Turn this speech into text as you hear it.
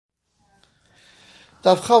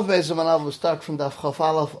Daf Chav Beis Amanav will start from Daf Chav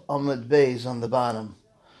Aleph Amud Beis on the bottom.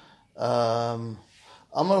 Amar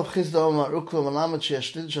Chizda Amar Ukva Manamet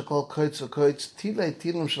She'ashlid Shakol Koitz V'Koitz Tilei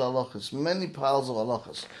Tilim Shel Halachas, many piles of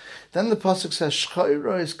halachas. Then the pasuk says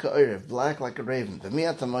Shchayro is Ka'erev, black like a raven.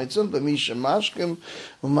 B'mi Atamoitzim, B'mi Shemashkim,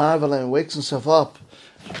 Umar V'Leim wakes himself up,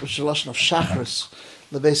 which is the lashon of Shachris,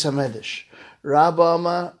 the Beis HaMedrash.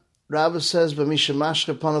 Rabba says, "B'misha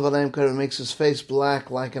mashke panav aleim karev," makes his face black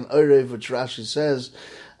like an oirev, which Rashi says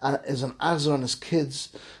is an azor on his kids.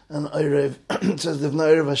 An oirev says they've no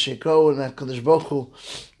oirev hashiko, and that Kadosh Baruch Hu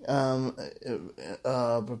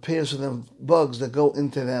prepares for them bugs that go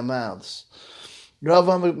into their mouths.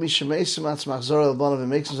 Rabba misha meisim atzmach zor el banav,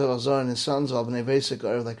 makes himself azor and his sons al bnei basic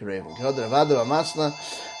oirev like a raven. K'od Ravada Amasna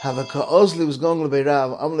have a ka'ozli was going to be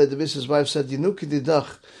Rav. Amalei Davis, his wife, said, "Yinuki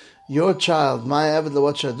didach." Your child, my avid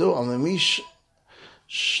what shall do? Amamish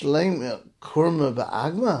shleim kurma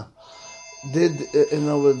ba'agma. In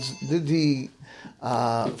other words, did he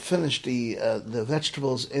finish the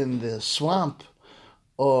vegetables in the swamp,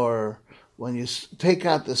 or when you take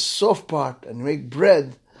out the soft part and make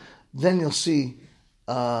bread, then you'll see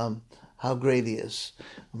how great he is.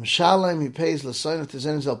 Mishalem, he pays l'soinat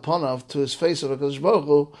tizenis al ponav, to his face of HaKadosh Baruch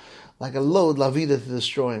Hu, like a load, lavida, to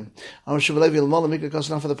destroy him. For the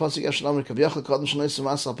pasuk,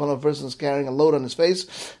 a person is carrying a load on his face,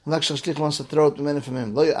 and wants to throw it to many from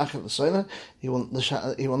him.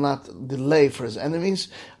 He will not delay for his enemies.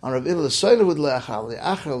 On Rav Illah, the soiler would delay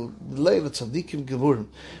the tzadikim geburim.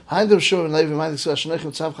 Haindem shuv and levi ma'adik so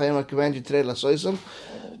ashnechem tzav chayim ha-kivayim yitrei la-soisam,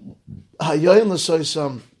 ha-yoyim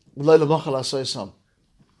la-soisam, v'loi la-mocha la-soisam.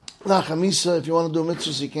 Nachamisa, if you want to do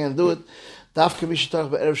mitzvahs, you can't do it. Dafka mishatach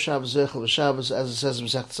be'erev Shabbos zechel v'Shabbos, as it says in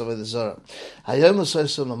Masechet Avodah Zarah. Hayom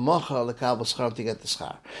l'soisam l'mocha l'kabel schar, to get the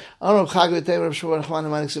schar. Anu Chag v'tei Rav Shmuel Rachman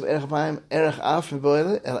Imanik said erech apayim erech af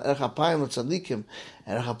miboile erech apayim l'tzadikim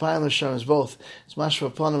erech apayim l'shem is both. It's mashma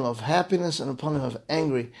upon him of happiness and upon him of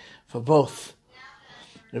angry for both.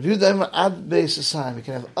 Review them ad beis asayim. You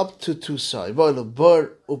can have up to two saw. Boile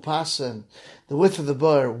bur upasen, the width of the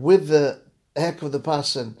bur with the heck of the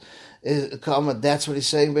pasen. That's what he's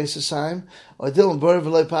saying, basis time. Or Dylan Bur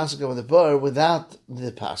v'loy pasen with the bur without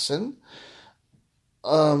the pasen.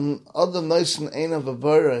 Other nice and ain of a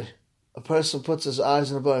bur, a person puts his eyes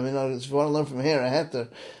in a bur. I mean, if you want to learn from here, I had to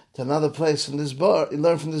another place in this bur. You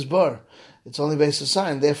learn from this bur. It's only based on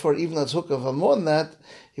sign. Therefore, even though it's hookah for more than that,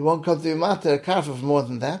 he won't come to Imata, a karfa for more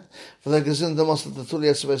than that. For the Gazin, the most of the Tuli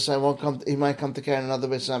Yasabasai won't come, he might come to carry another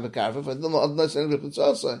Basan Bekarfa. For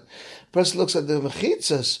the person looks at the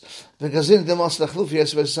Mechitzas, the Gazin, the most of the Chlufi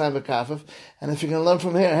Yasabasai Bekarfa, and if you can learn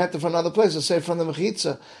from here, I have to from another place, let's say from the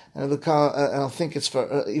Mechitza, and I'll think it's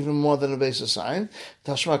for even more than a base of sign.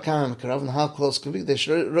 Tashma Kamam Karav, and how close can be? They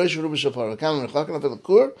should Rosh Rubishapar, Kamam Rechakan of the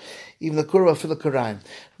Kur, even the Kur of Philakaraim.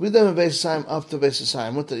 Read them a base of sign up to base of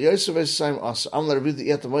sign. What the Yosef base of sign also. I'm going to read the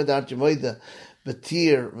Yet the Moida Arti Moida,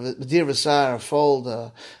 Batir Vasar, fold,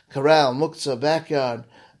 corral, muktzah, backyard,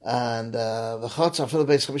 and the chotza, fill the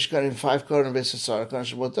base, Chamishkar in 5 corner base of Sarah,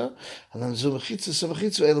 Karashamuta, and then Zum Mechitza,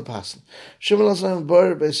 Elu Pasan. Shimon Azam,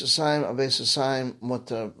 Bur, base of sign, a base of sign,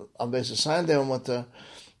 Mutter, a base of sign, they Mutter,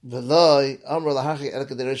 Veloy, Amr Lahachi,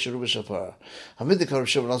 Elka de Resh Rubishapara. Hamidikar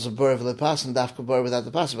Shimon Azam, Bur, Vele Pasan, Dafka Bur without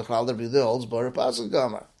the Pasan, Bechal, the Review holds Bur, Pasan,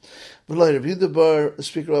 Gamar. Veloy, review the Bur,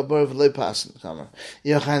 speaker of Bur, Vele Pasan, Gamar.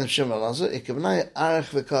 Yochain of Shimon Azam, Ikabnai, Arach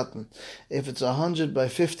Vekatan. If it's 100 by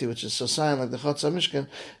 50, which is a sign like the Chotza Mishkan,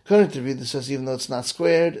 current review that says even though it's not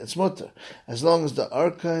squared, it's mutter. As long as the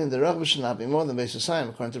Arka and the Rachba should not be more than base of sign,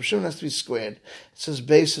 according to Shimon, it has to be squared. It says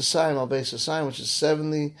base of sign, or base of sign, which is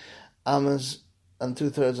 70 amas and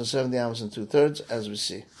 2/3, or 70 amas and 2/3, as we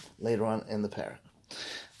see later on in the parak.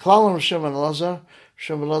 Klalam Shimon Lazar,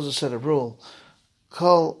 Shimon Lazar said a rule: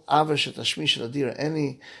 Kol Avish et Ashmish Adira,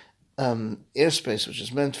 any airspace which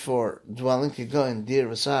is meant for dwelling, Kigoin, Dir,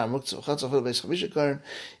 Vasar, Muktzah, Chatzafil, Beis Chamishikern,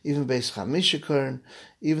 even Beis Chamishikern,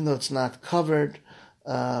 even though it's not covered,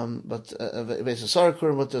 but Beis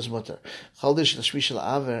Asarakur, Mutter is Mutter. Chaldish et Ashmish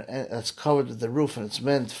Aver, that's covered with the roof, and it's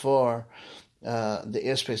meant for the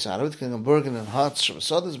airspace out of it. Bergen and Hotz,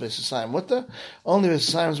 Shabbasodas, Besasayim Mutter. Only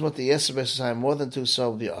Besasayim is Mutter, yes, Besasayim more than 2,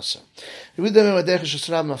 so will be awesome. If there is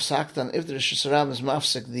Shusarab is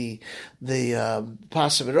mafsek, the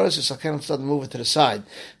passive erosis, I cannot start to move it to the side.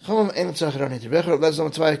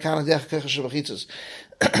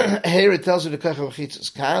 Here it tells you the Kach of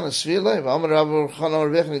Chitzas. Kan is Svile, V'amar Rabbi Chana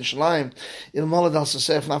Revech in Shalayim, Il Molad al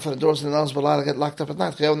Sasef, not for the doors and the Nals Balala get locked up at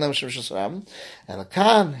night. And a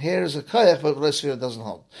Kan, here is a Kayach, but Svile doesn't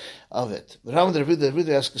hold. of it. The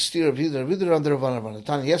Rebbe asks a steer of Rebbe on the Ravana.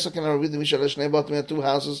 Tani Yesak and Rebbe Misha Leshnei Batim had 2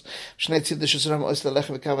 houses. Shnei Tzid Shesram Oyster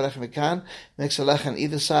Lechem V'Kav Lechem V'Kan makes a lech on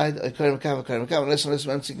either side. Oikarim V'Kav V'Karim V'Kav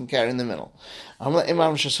unless you can carry in the middle. Amla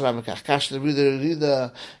Imam Shesram V'Kach Kash the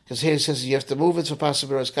Rebbe because here he says you have to move it for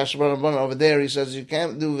Pasabiros. Kash Baran over there he says you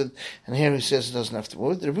can't do it, and here he says it doesn't have to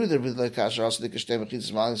move it. The Rebbe like Kash also Dikashtei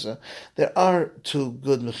Mechitzas Malisa. There are 2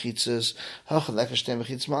 good mechitzas. Hachad Lekashtei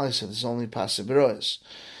Mechitzas Malisa. There's only Pasabiros.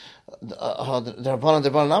 There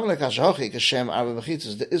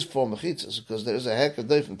is 4 mechitzas because there is a heck of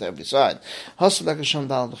different to every side. Hasel Lekashem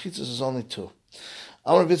Dal mechitzas is only 2.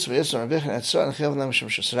 Amar Bitzvah Yisrael Rebbe and Etzra and Chayav Nem Shem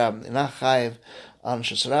Shesrabim. Inach Chayav on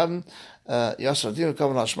Shesrabim. Yasser Dim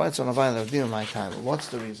Kavan Al Shmaitz on Avayin Ravdim my time. What's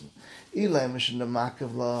the reason? Ilay Mishin the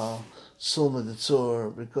Makav La Sulma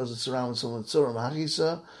Detzur because it's around Sulma Detzur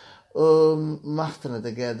Mahisa. Machtene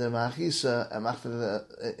together, Machisa,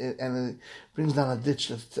 and it brings down a ditch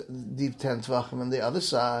that's deep 10 tvachim on the other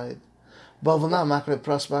side. Bavana makre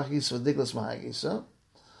pras Machisa, Diglas Mahagisa.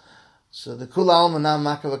 So the Kula Alma now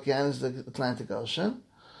Makavakian is the Atlantic Ocean.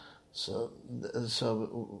 So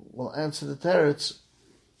we'll answer the teretz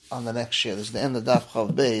on the next year. This is the end of Daf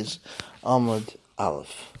Chav Beis, Amud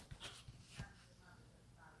Aleph.